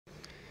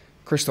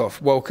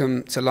Krzysztof,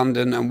 welcome to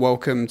London and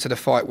welcome to the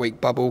fight week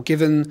bubble.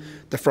 Given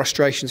the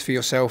frustrations for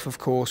yourself, of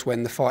course,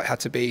 when the fight had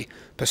to be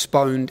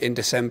postponed in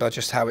December,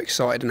 just how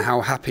excited and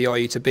how happy are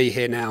you to be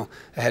here now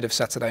ahead of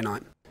Saturday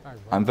night?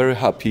 I'm very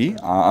happy.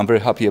 I'm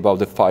very happy about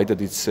the fight, that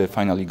it's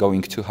finally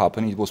going to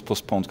happen. It was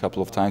postponed a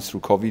couple of times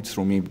through COVID,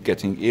 through me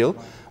getting ill,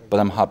 but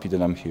I'm happy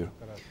that I'm here.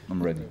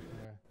 I'm ready.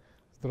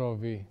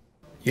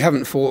 You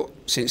haven't fought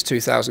since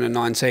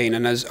 2019,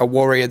 and as a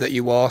warrior that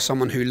you are,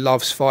 someone who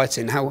loves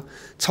fighting, how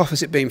tough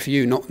has it been for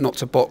you not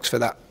to box for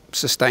that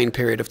sustained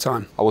period of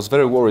time? I was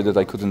very worried that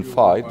I couldn't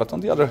fight, but on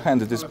the other hand,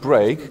 this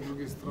break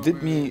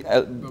did me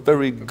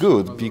very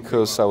good,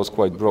 because I was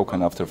quite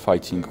broken after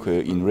fighting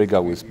in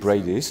Riga with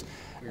Brady's,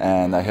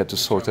 and I had to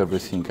sort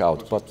everything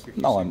out. But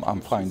now I'm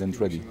fine and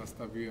ready.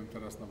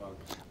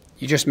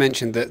 You just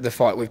mentioned the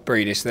fight with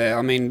Brady's there.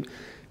 I mean,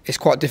 it's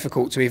quite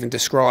difficult to even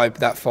describe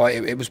that fight.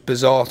 It was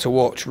bizarre to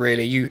watch,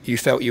 really. You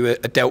felt you were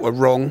dealt a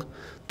wrong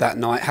that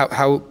night.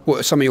 What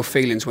are some of your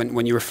feelings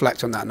when you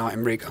reflect on that night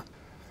in Riga?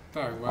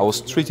 I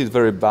was treated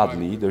very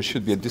badly. There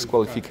should be a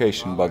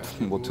disqualification, but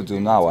what to do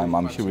now?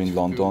 I'm here in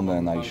London,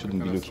 and I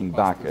shouldn't be looking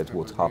back at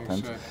what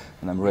happened,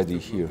 and I'm ready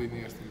here.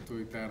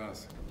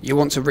 You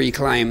want to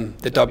reclaim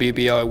the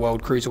WBO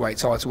World Cruiserweight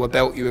Title, a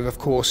belt you have, of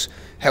course,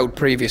 held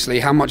previously.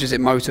 How much is it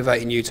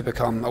motivating you to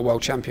become a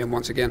world champion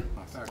once again?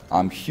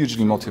 I'm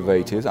hugely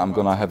motivated. I'm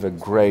going to have a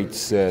great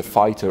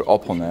fighter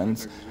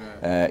opponent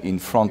in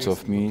front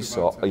of me,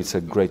 so it's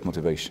a great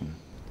motivation.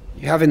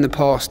 You have in the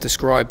past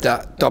described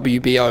that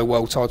WBO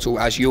World Title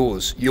as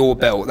yours, your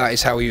belt. That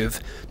is how you have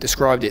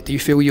described it. Do you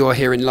feel you are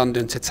here in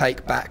London to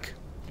take back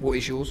what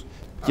is yours?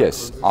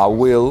 Yes, I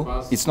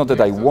will. It's not that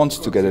I want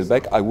to get it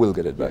back, I will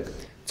get it back.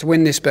 To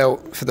win this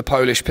belt for the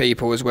Polish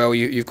people as well,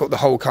 you've got the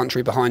whole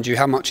country behind you.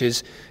 How much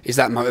is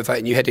that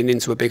motivating you heading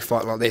into a big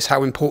fight like this?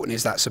 How important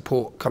is that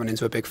support coming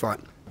into a big fight?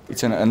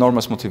 It's an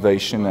enormous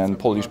motivation, and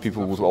Polish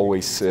people will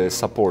always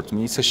support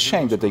me. It's a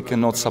shame that they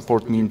cannot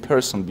support me in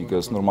person,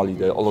 because normally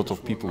a lot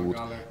of people would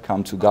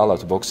come to gala,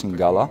 to boxing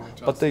gala,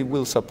 but they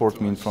will support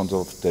me in front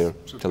of their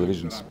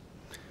televisions.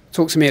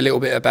 Talk to me a little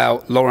bit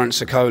about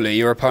Lawrence Okolie,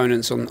 your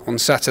opponents on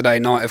Saturday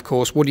night, of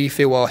course. What do you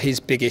feel are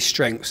his biggest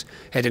strengths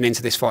heading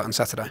into this fight on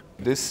Saturday?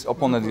 This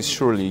opponent is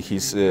surely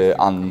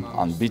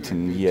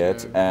unbeaten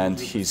yet, and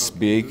he's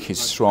big, he's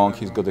strong,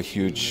 he's got a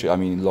huge,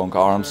 long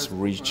arms,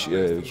 reach,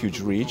 huge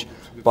reach.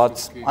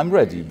 But I'm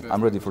ready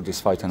for this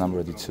fight, and I'm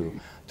ready to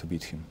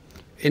beat him.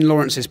 In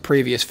Lawrence's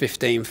previous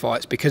 15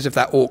 fights, because of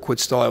that awkward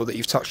style that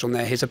you've touched on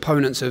there, his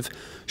opponents have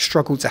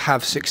struggled to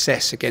have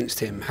success against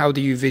him. How do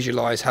you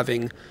visualise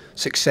having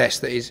success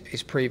that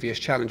his previous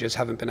challengers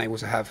haven't been able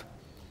to have?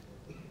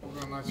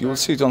 You will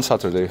see it on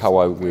Saturday how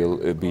I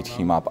will beat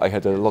him up. I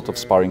had a lot of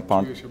sparring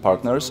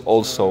partners,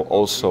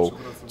 also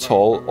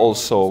tall,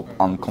 also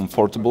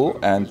uncomfortable,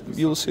 and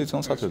you'll see it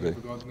on Saturday.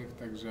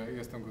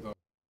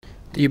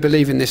 Do you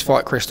believe in this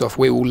fight, Krzysztof,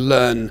 we will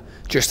learn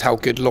just how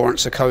good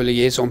Lawrence Okolie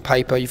is on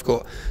paper? You've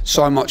got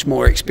so much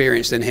more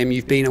experience than him.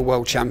 You've been a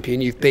world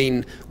champion. You've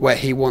been where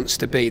he wants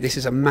to be. This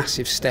is a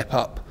massive step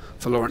up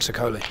for Lawrence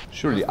Okolie.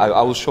 Surely,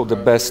 I will show the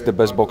best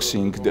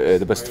boxing,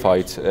 the best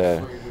fight,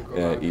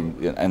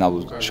 and I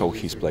will show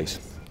his place.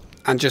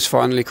 And just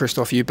finally,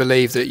 Krzysztof, you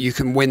believe that you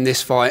can win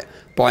this fight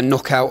by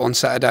knockout on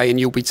Saturday, and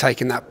you'll be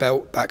taking that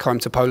belt back home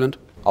to Poland?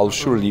 I'll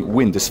surely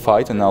win this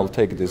fight, and I'll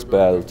take this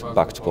belt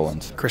back to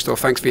Poland. Krzysztof,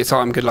 thanks for your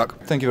time. Good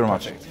luck. Thank you very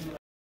much.